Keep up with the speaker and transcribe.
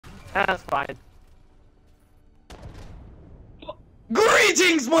That's fine.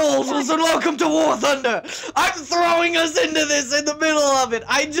 Greetings, mortals, and welcome to War Thunder! I'm throwing us into this in the middle of it!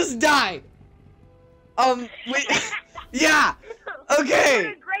 I just died! Yeah! Okay!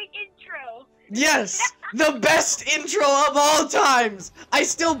 What a great intro! Yes! The best intro of all times! I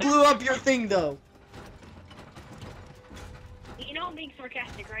still blew up your thing, though. You know I'm being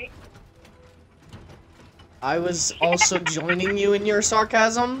sarcastic, right? I was also joining you in your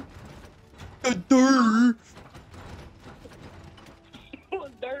sarcasm.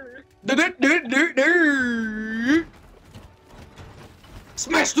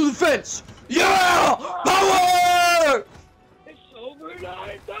 Smash through the fence! Yeah! Power! It's over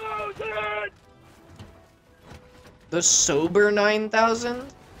 9,000! The sober 9,000?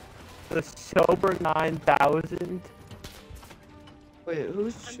 The sober 9,000? Wait,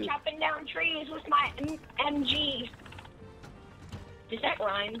 who's I'm chopping down trees with my MG. Does that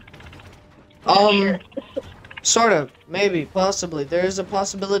rhyme? Sort of. Maybe. Possibly. There is a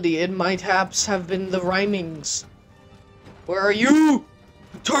possibility it might have been the rhymings. Where are you?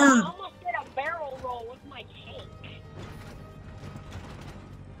 Turn! I almost did a barrel roll with my tank.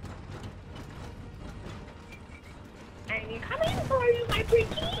 I'm coming for you, my pretty.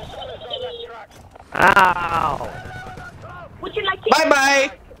 Ow! Would you like to?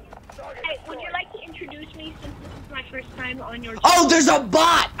 Bye-bye! Hey, would you like to introduce me since this is my first time on your? Oh, there's a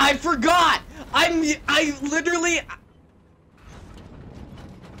bot! I forgot! I literally...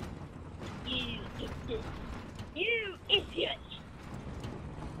 You idiot!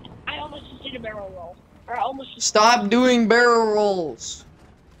 I almost just did a barrel roll. Or I almost just... Stop doing barrel rolls.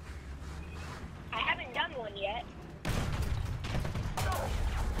 I haven't done one yet.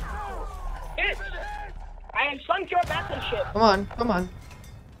 Yes. I have sunk your battleship. Come on, come on.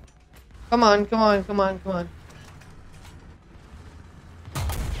 Come on, come on, come on, come on.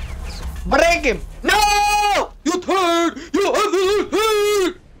 Break him! No! You turd! You absolute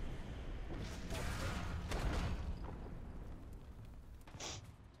turd!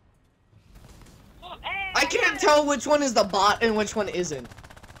 Oh, hey, I can't tell which one is the bot and which one isn't.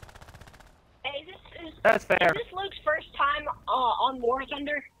 Hey, this is... That's fair. Is this Luke's first time on War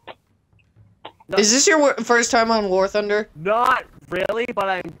Thunder? No. Is this your first time on War Thunder? Not really, but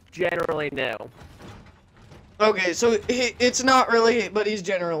I'm generally new. Okay, so it's not really, but he's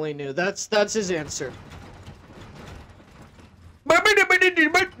generally new. That's his answer.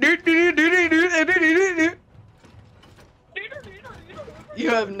 You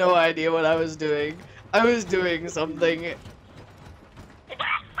have no idea what I was doing. I was doing something.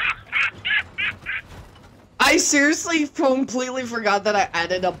 I seriously completely forgot that I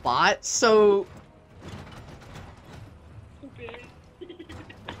added a bot, so...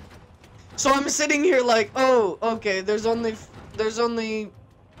 So I'm sitting here like, oh, okay, there's only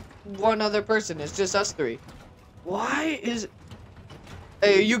one other person. It's just us three. Why is...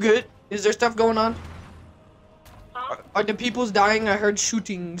 Hey, are you good? Is there stuff going on? Huh? Are the people's dying? I heard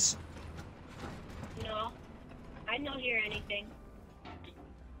shootings. No. I don't hear anything.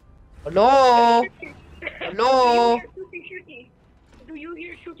 Hello? Hello? Do you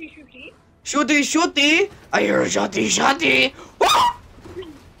hear shooty shooty? Shooty shooty? I hear shooty shooty. Ah!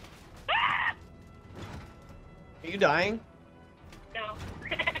 Are you dying? No.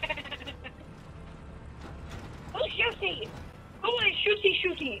 Who's shooty? Who is shooty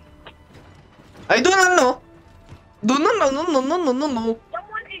shooty? I do not know. Do not know, no, no, no, no, no, no.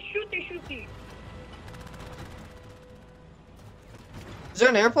 Someone is shooty shooty. Is there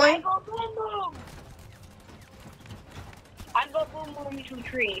an I airplane? go boom boom. I go boom boom to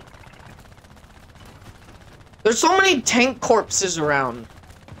tree. There's so many tank corpses around.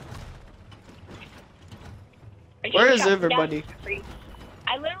 I just Where is chopped everybody? down a tree.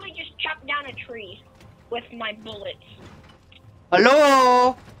 I literally just chopped down a tree with my bullets.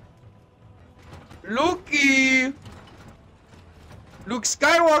 Hello? Lukey! Luke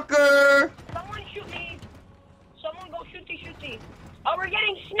Skywalker! Someone shoot me. Someone go shooty shooty. Oh, we're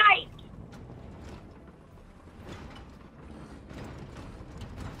getting sniped.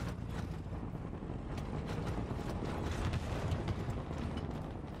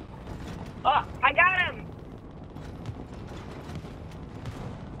 Oh, I got him.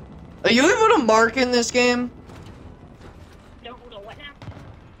 Are you able to mark in this game? No, hold on, what now?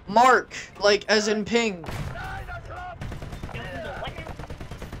 Mark, like as in ping. No, hold on, what now?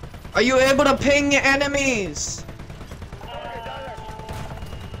 Are you able to ping enemies? I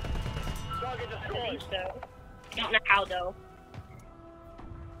don't think so. I don't know how though.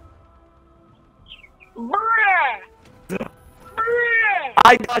 Bruh! Bruh!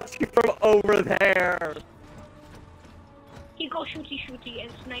 I got you from over there. He go shooty shooty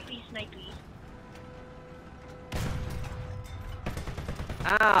and snipey snipey.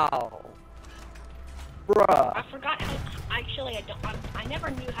 Ow. Bruh. I forgot how. Actually, I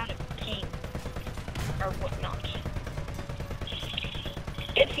never knew how to ping or whatnot.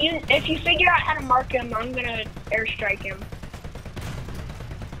 If you figure out how to mark him, I'm gonna airstrike him.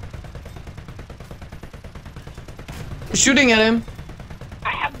 I'm shooting at him. I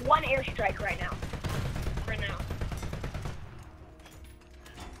have one airstrike right now.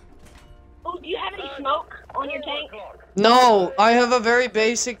 Oh, do you have any smoke on your tank? No, I have a very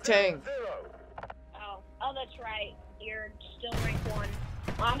basic tank. Oh, that's right. You're still rank 1.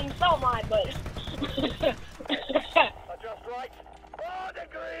 Well, I mean, so am I, but. Adjust right. 4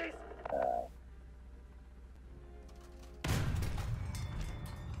 degrees.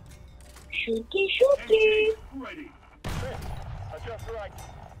 Shooty shooty. Ready. Adjust right.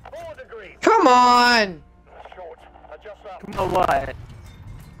 4 degrees. Come on! Short. Adjust up. Come on, what?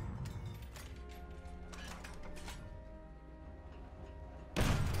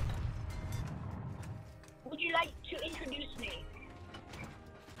 Would you like to introduce me?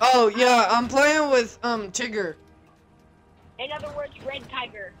 Oh yeah, I'm playing with Tigger. In other words, Red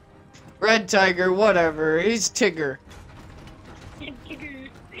Tiger. Red Tiger, whatever. He's Tigger. Tiger.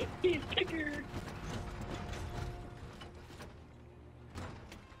 Tiger.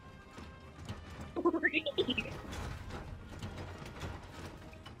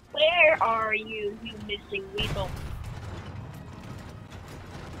 Where are you, you missing weasel?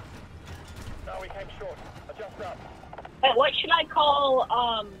 Now we came short. Adjust up. Wait, what should I call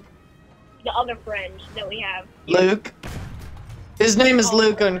the other friend that we have? Luke. His name is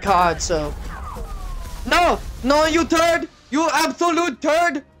Luke on COD, so. No! No, you turd! You absolute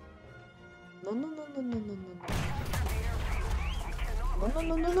turd! No, no, no, no, no, no, no. No,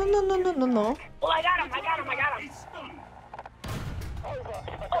 no, no, no, no, no, no, no, no. Well, I got him. Over.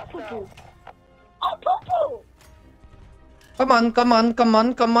 Oh, poo-poo. Oh, poo-poo.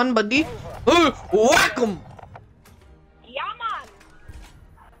 Come on, buddy. Whack him! Yeah, man.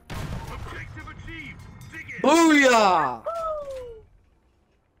 Objective achieved. Dig it. Booyah! Woo.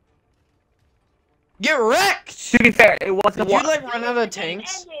 Get wrecked! To be fair, it wasn't Did you one. like run out of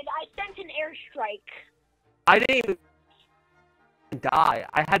tanks? Ended. I sent an airstrike. I didn't even die.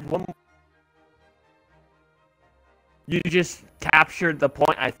 I had one. You just captured the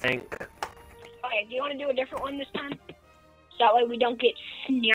point, I think. Okay, do you want to do a different one this time? So that way we don't get snared.